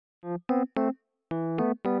The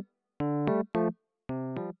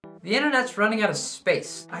internet's running out of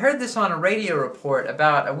space. I heard this on a radio report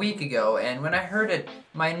about a week ago, and when I heard it,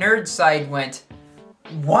 my nerd side went,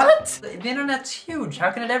 what? The internet's huge.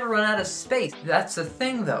 How can it ever run out of space? That's the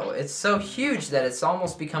thing though. It's so huge that it's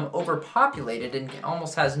almost become overpopulated and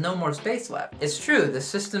almost has no more space left. It's true, the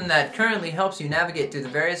system that currently helps you navigate through the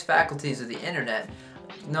various faculties of the internet,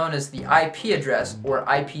 known as the IP address or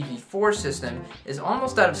IPv4 system, is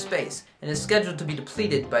almost out of space and is scheduled to be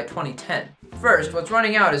depleted by 2010. First, what's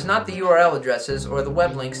running out is not the URL addresses or the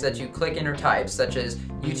web links that you click in or type, such as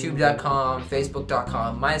youtube.com,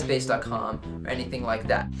 facebook.com, myspace.com, or anything like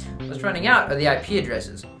that. What's running out are the IP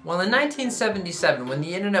addresses. Well, in 1977, when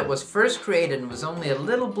the internet was first created and was only a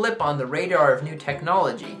little blip on the radar of new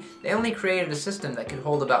technology, they only created a system that could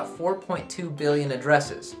hold about 4.2 billion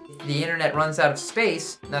addresses. If the internet runs out of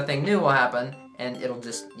space, nothing new will happen, and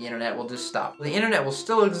the internet will just stop. The internet will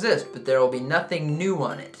still exist, but there will be nothing new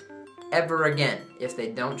on it ever again if they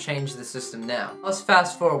don't change the system now. Let's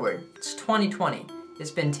fast forward. It's 2020.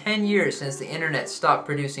 It's been 10 years since the internet stopped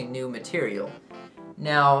producing new material.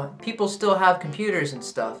 Now, people still have computers and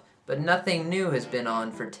stuff, but nothing new has been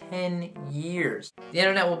on for 10 years. The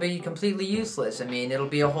internet will be completely useless. I mean, it'll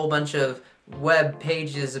be a whole bunch of web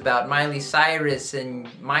pages about Miley Cyrus and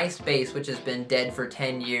MySpace, which has been dead for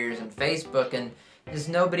 10 years, and Facebook, and just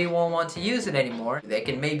nobody will want to use it anymore. They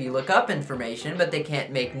can maybe look up information, but they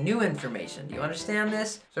can't make new information. Do you understand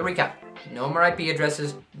this? So recap. No more IP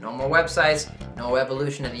addresses, no more websites, no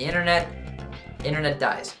evolution of the internet. Internet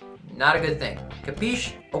dies. Not a good thing.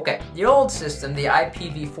 Capiche? Okay. The old system, the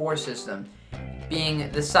IPv4 system,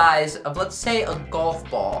 being the size of, let's say, a golf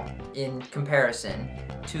ball in comparison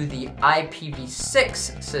to the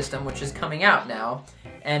IPv6 system, which is coming out now,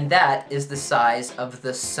 and that is the size of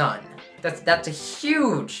the sun. That's a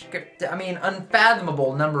huge, I mean,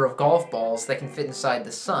 unfathomable number of golf balls that can fit inside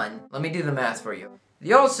the sun. Let me do the math for you.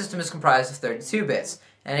 The old system is comprised of 32 bits,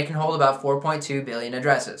 and it can hold about 4.2 billion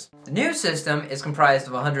addresses. The new system is comprised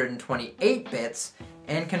of 128 bits,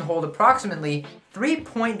 and can hold approximately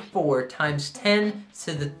 3.4 times 10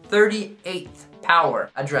 to the 38th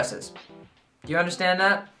power addresses. Do you understand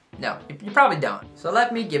that? No, you probably don't. So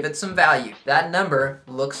let me give it some value. That number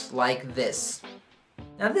looks like this.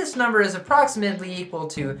 Now this number is approximately equal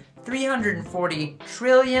to 340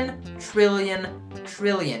 trillion,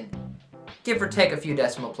 give or take a few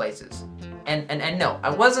decimal places. And no, I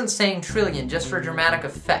wasn't saying trillion just for dramatic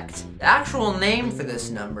effect. The actual name for this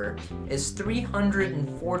number is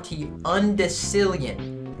 340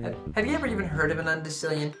 undecillion. Have you ever even heard of an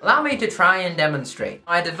undecillion? Allow me to try and demonstrate.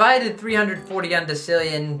 I divided 340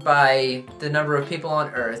 undecillion by the number of people on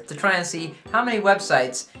Earth to try and see how many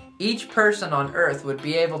websites each person on Earth would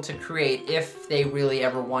be able to create if they really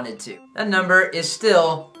ever wanted to. That number is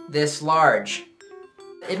still this large.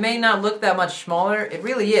 It may not look that much smaller, it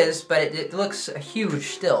really is, but it looks huge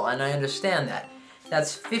still, and I understand that.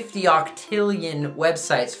 That's 50 octillion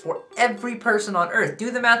websites for every person on Earth.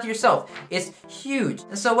 Do the math yourself. It's huge.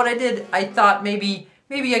 And so what I did, I thought maybe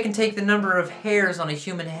I can take the number of hairs on a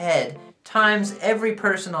human head times every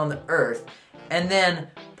person on the Earth, and then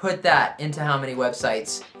put that into how many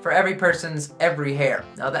websites for every person's every hair.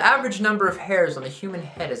 Now the average number of hairs on a human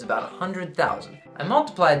head is about 100,000. I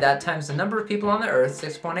multiplied that times the number of people on the Earth,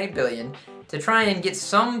 6.8 billion, to try and get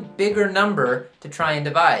some bigger number to try and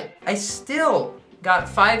divide. I still got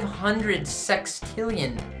 500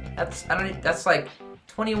 sextillion. That's like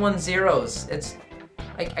 21 zeros.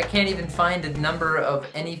 I can't even find a number of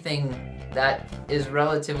anything that is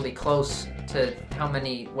relatively close to how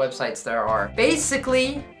many websites there are.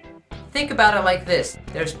 Basically, think about it like this.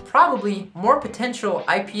 There's probably more potential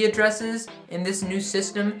IP addresses in this new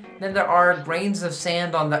system than there are grains of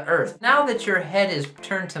sand on the Earth. Now that your head is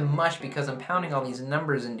turned to mush because I'm pounding all these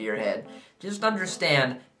numbers into your head, just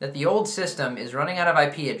understand that the old system is running out of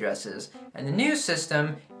IP addresses, and the new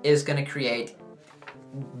system is going to create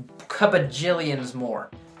kabajillions more.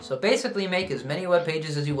 So basically make as many web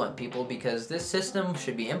pages as you want, people, because this system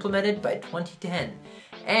should be implemented by 2010.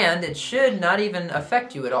 And it should not even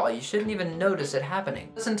affect you at all. You shouldn't even notice it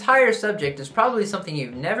happening. This entire subject is probably something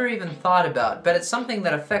you've never even thought about, but it's something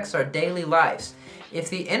that affects our daily lives. If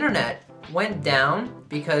the internet went down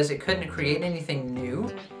because it couldn't create anything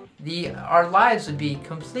new, our lives would be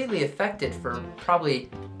completely affected for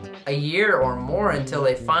probably a year or more until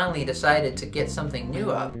they finally decided to get something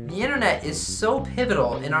new up. The internet is so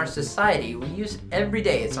pivotal in our society. We use it every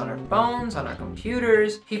day. It's on our phones, on our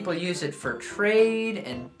computers. People use it for trade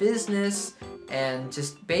and business and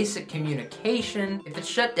just basic communication. If it's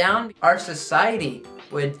shut down, our society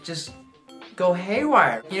would just go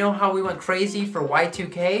haywire. You know how we went crazy for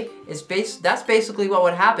Y2K? That's basically what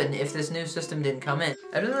would happen if this new system didn't come in.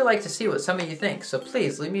 I'd really like to see what some of you think, so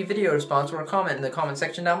please leave me a video response or a comment in the comment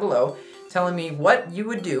section down below telling me what you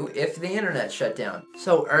would do if the internet shut down.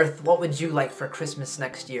 So Earth, what would you like for Christmas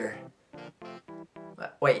next year?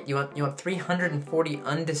 Wait, you want 340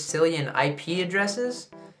 undecillion IP addresses?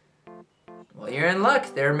 Well, you're in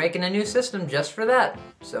luck. They're making a new system just for that.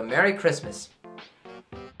 So Merry Christmas.